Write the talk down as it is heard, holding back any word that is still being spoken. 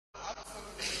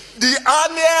the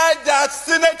earlier that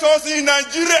senators in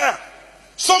Nigeria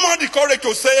summoned the courage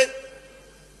to say,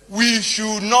 we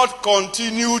should not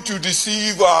continue to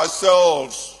deceive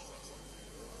ourselves.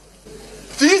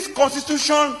 This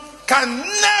constitution can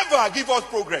never give us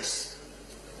progress.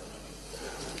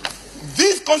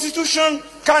 This constitution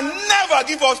can never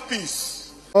give us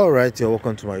peace. Alright, you're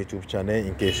welcome to my YouTube channel.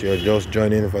 In case you're just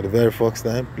joining for the very first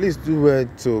time, please do well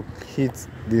to hit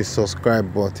the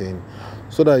subscribe button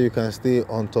so that you can stay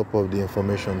on top of the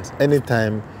information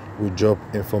anytime we drop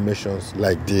informations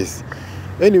like this.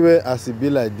 Anyway, as it be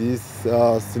like this,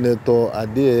 Senator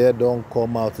Adeyeye don't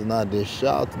come out now, they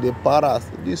shout, they paras.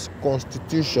 This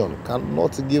constitution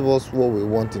cannot give us what we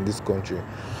want in this country.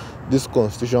 This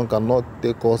constitution cannot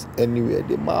take us anywhere.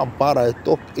 The man para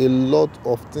talk a lot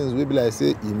of things. We be like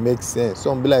say it makes sense.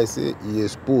 Some be like say he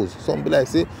exposed. Some be like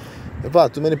say, in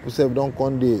fact, too many people don't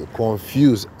come they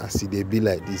confused as they be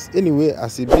like this. Anyway,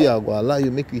 as it be, I go allow you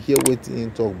make you hear what he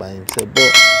talk by himself.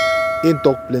 But he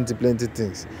talk plenty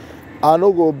things. I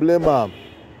no go blame him.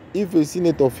 If a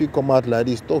senator fit come out like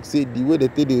this, talk say the way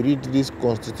they read this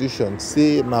constitution,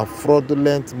 say na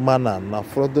fraudulent manner, na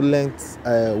fraudulent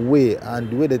way, and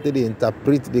the way they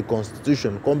interpret the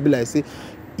constitution, come be like say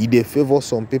they favor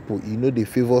some people, they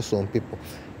favor some people.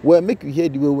 Well, make you hear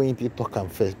the way when they talk am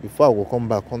first before I will come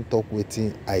back and talk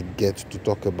wetin I get to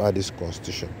talk about this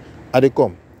constitution. I dey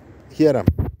come, hear am.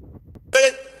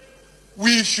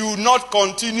 We should not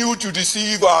continue to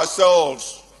deceive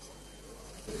ourselves.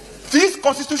 This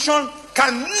constitution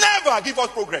can never give us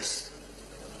progress.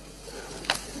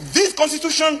 This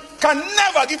constitution can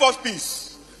never give us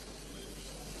peace.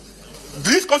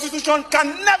 This constitution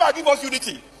can never give us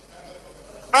unity.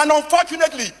 And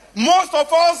unfortunately, most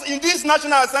of us in this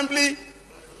National Assembly,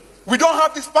 we don't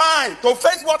have the spine to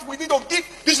face what we need to give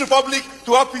this republic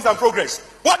to have peace and progress.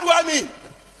 What do I mean?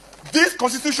 This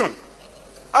constitution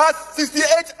has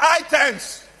 68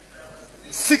 items.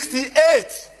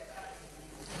 68.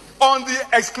 On the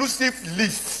exclusive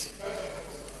list.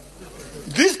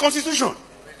 This constitution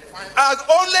has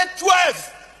only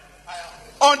 12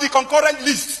 on the concurrent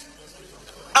list.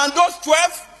 And those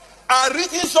 12 are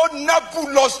written so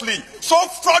nebulously, so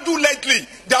fraudulently,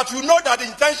 that you know that the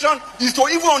intention is to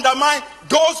even undermine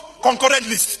those concurrent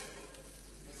lists.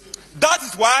 That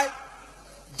is why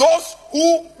those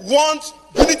who want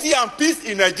unity and peace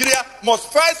in Nigeria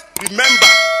must first remember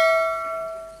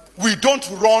we don't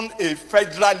run a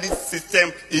federalist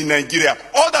system in Nigeria.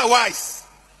 Otherwise,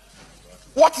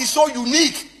 what is so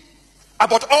unique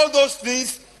about all those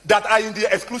things that are in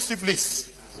the exclusive list?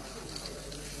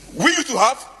 We used to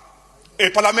have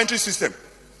a parliamentary system.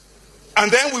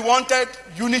 And then we wanted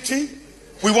unity,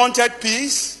 we wanted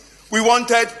peace, we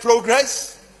wanted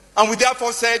progress, and we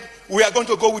therefore said we are going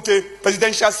to go with a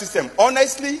presidential system.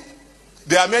 Honestly,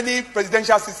 there are many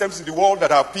presidential systems in the world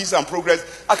that have peace and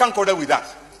progress. I can't quarrel with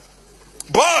that.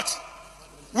 But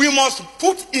we must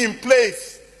put in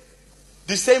place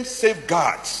the same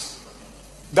safeguards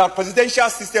that presidential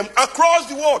system across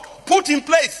the world put in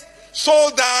place so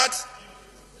that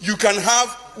you can have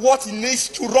what it needs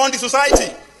to run the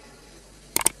society.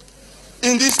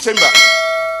 In this chamber,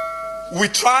 we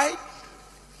try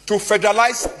to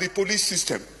federalize the police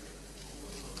system.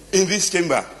 In this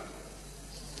chamber,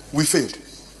 we failed.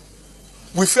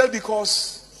 We failed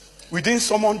because we didn't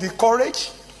summon the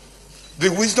courage, the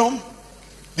wisdom,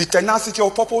 the tenacity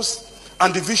of purpose,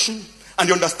 and the vision, and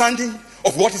the understanding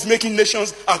of what is making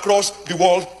nations across the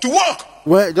world to work.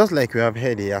 Well, just like we have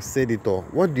heard, he has said it all.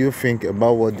 What do you think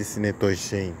about what the senator is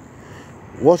saying?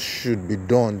 What should be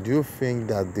done? Do you think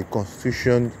that the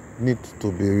constitution needs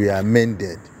to be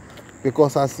re-amended?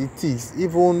 Because as it is,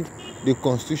 even the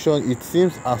constitution, it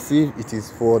seems as if it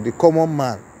is for the common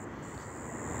man.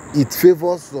 It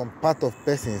favors some part of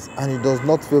persons and it does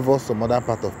not favor some other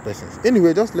part of persons.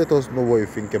 Anyway, just let us know what you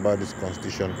think about this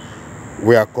constitution.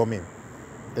 We are coming.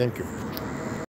 Thank you.